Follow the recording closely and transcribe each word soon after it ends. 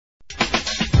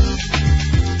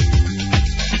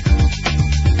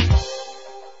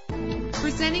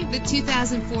The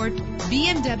 2004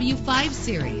 BMW 5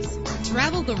 Series.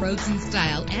 Travel the roads in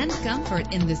style and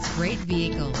comfort in this great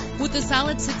vehicle. With a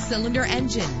solid 6-cylinder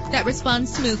engine that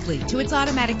responds smoothly to its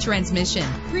automatic transmission,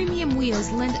 premium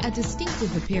wheels lend a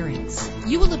distinctive appearance.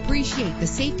 You will appreciate the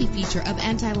safety feature of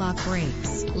anti-lock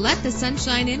brakes. Let the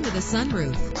sunshine in with a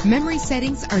sunroof. Memory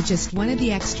settings are just one of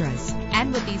the extras.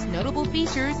 And with these notable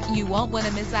features, you won't want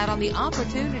to miss out on the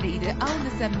opportunity to own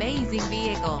this amazing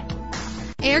vehicle.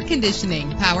 Air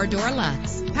conditioning, power door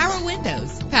locks, power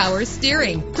windows, power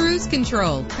steering, cruise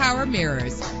control, power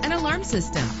mirrors, an alarm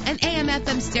system, an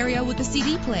AM/FM stereo with a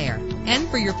CD player. And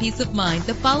for your peace of mind,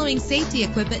 the following safety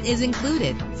equipment is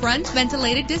included: front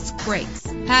ventilated disc brakes,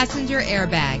 passenger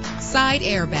airbag, side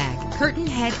airbag, curtain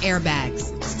head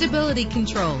airbags, stability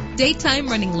control, daytime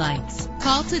running lights.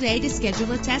 Call today to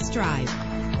schedule a test drive.